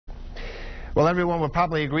Well, everyone would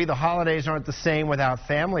probably agree the holidays aren't the same without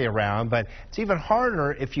family around, but it's even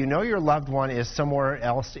harder if you know your loved one is somewhere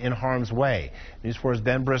else in harm's way. News 4's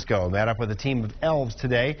Ben Briscoe met up with a team of elves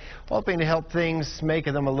today, hoping to help things make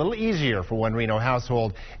them a little easier for one Reno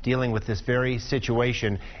household dealing with this very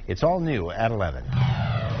situation. It's all new at 11.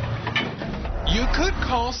 You could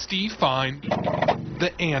call Steve Fine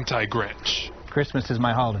the anti-Grinch. Christmas is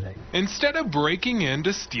my holiday. Instead of breaking in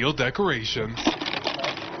to steal decorations,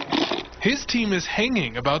 his team is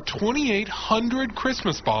hanging about 2,800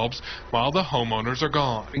 Christmas bulbs while the homeowners are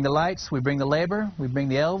gone. Bring the lights, we bring the labor, we bring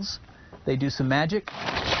the elves. They do some magic.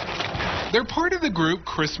 They're part of the group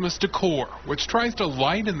Christmas Decor, which tries to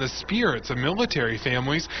lighten the spirits of military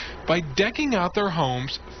families by decking out their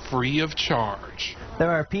homes free of charge.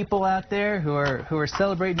 There are people out there who are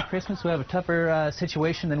celebrating Christmas who have a tougher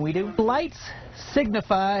situation than we do. Lights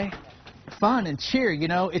signify fun and cheer, you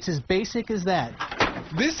know, it's as basic as that.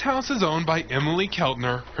 This house is owned by Emily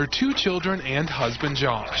Keltner, her 2 children and husband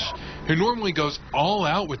Josh, who normally goes all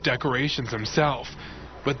out with decorations himself.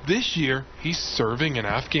 But this year, he's serving in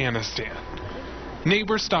Afghanistan.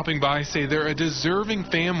 Neighbors stopping by say they're a deserving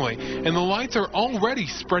family, and the lights are already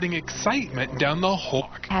spreading excitement down the whole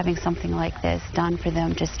block. Having something like this done for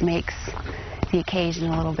them just makes the occasion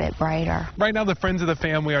a little bit brighter. Right now, the friends of the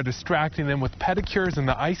family are distracting them with pedicures in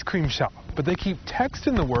the ice cream shop, but they keep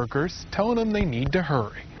texting the workers, telling them they need to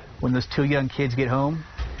hurry. When those 2 young kids get home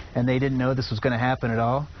and they didn't know this was going to happen at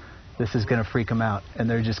all, this is going to freak them out, and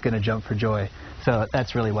they're just going to jump for joy. So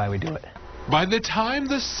that's really why we do it. By the time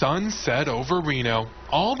the sun set over Reno,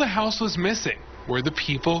 all the house was missing were the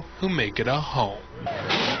people who make it a home.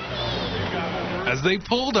 As they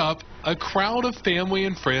pulled up, a crowd of family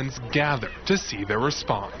and friends gathered to see their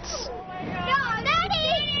response.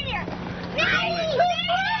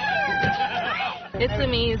 It's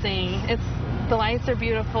amazing. The lights are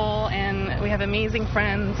beautiful, and we have amazing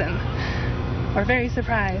friends, and we're very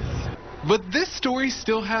surprised. But this story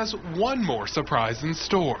still has one more surprise in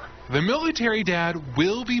store. The military dad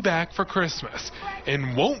will be back for Christmas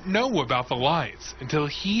and won't know about the lights until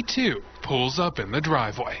he too pulls up in the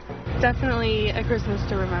driveway. Definitely a Christmas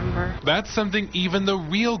to remember. That's something even the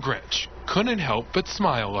real Grinch couldn't help but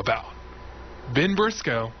smile about. Ben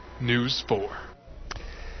Briscoe, News 4.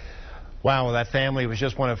 Wow, well, that family was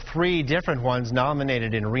just one of 3 different ones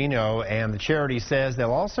nominated in Reno, and the charity says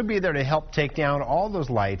they'll also be there to help take down all those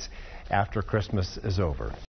lights after Christmas is over.